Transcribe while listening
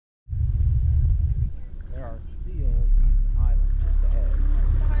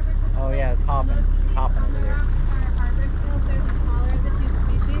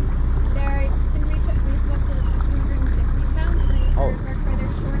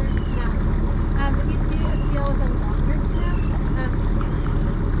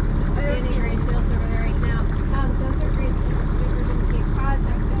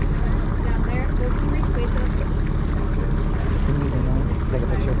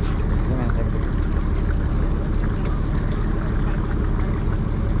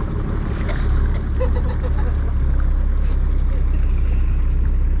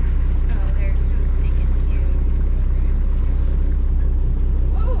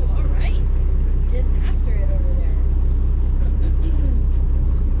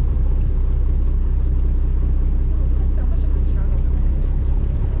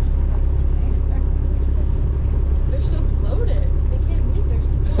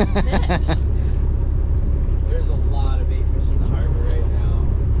There's a lot of bait fish in the harbor right now.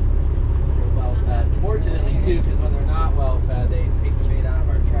 They're well fed. Fortunately too, because when they're not well fed, they take the bait out of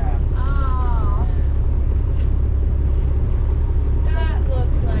our traps. Oh. That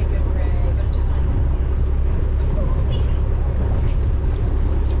looks like a ray, but it just went.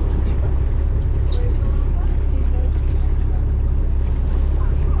 Where's the little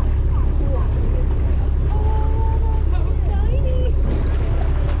so tiny.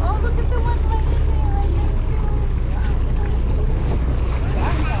 Oh, look at the one right in there, right next to it.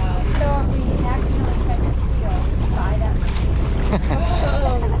 So if we accidentally catch a seal, buy that for me.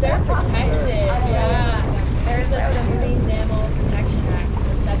 Oh, they're protected. Yeah. There's like the Marine Mammal Protection Act in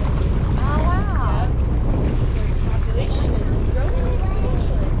the 70s. Oh, wow. Yep. So their population is growing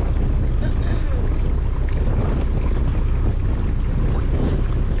exponentially.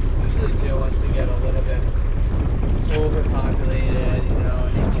 Usually too, once they get a little bit overpopulated, you know,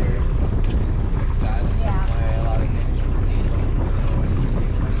 nature takes silence anyway. A lot of things seasonal.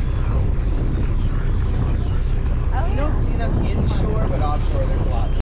 Oh, You don't see them inshore, but offshore there's lots.